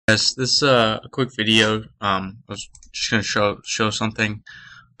Yes, this is a quick video. I was just going to show something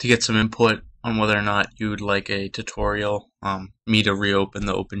to get some input on whether or not you would like a tutorial, me to reopen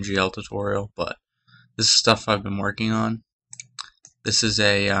the OpenGL tutorial, but this is stuff I've been working on. This is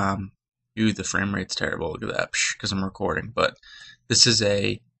a, the frame rate's terrible, look at that, because I'm recording, but this is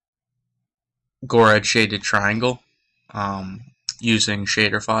a Gourad Shaded Triangle, using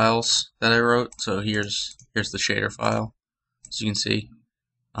shader files that I wrote. So here's the shader file, as you can see.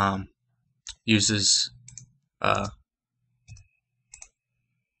 Uses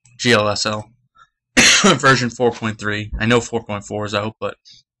GLSL version 4.3. I know 4.4 is out, but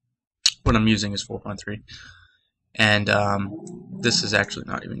what I'm using is 4.3. And this is actually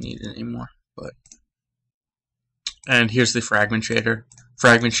not even needed anymore. And here's the fragment shader.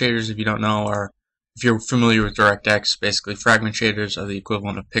 Fragment shaders, if you don't know, are, if you're familiar with DirectX, basically fragment shaders are the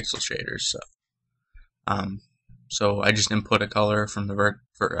equivalent of pixel shaders. So I just input a color from the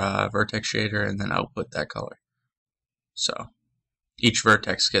vertex shader and then output that color. So each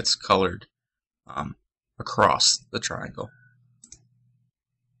vertex gets colored across the triangle.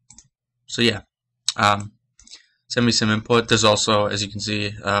 So yeah, send me some input. There's also, as you can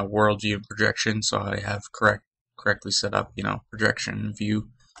see, world view and projection. So I have correctly set up, projection view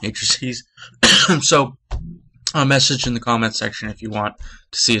matrices. So a message in the comment section if you want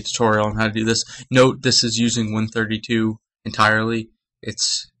to see a tutorial on how to do this. Note this is using WIN32 entirely.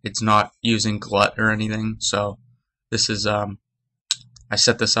 It's not using glut or anything. So this is I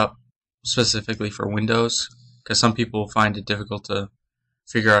set this up specifically for Windows because some people find it difficult to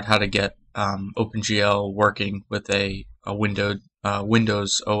figure out how to get OpenGL working with a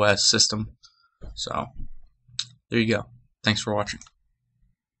Windows OS system. So there you go. Thanks for watching.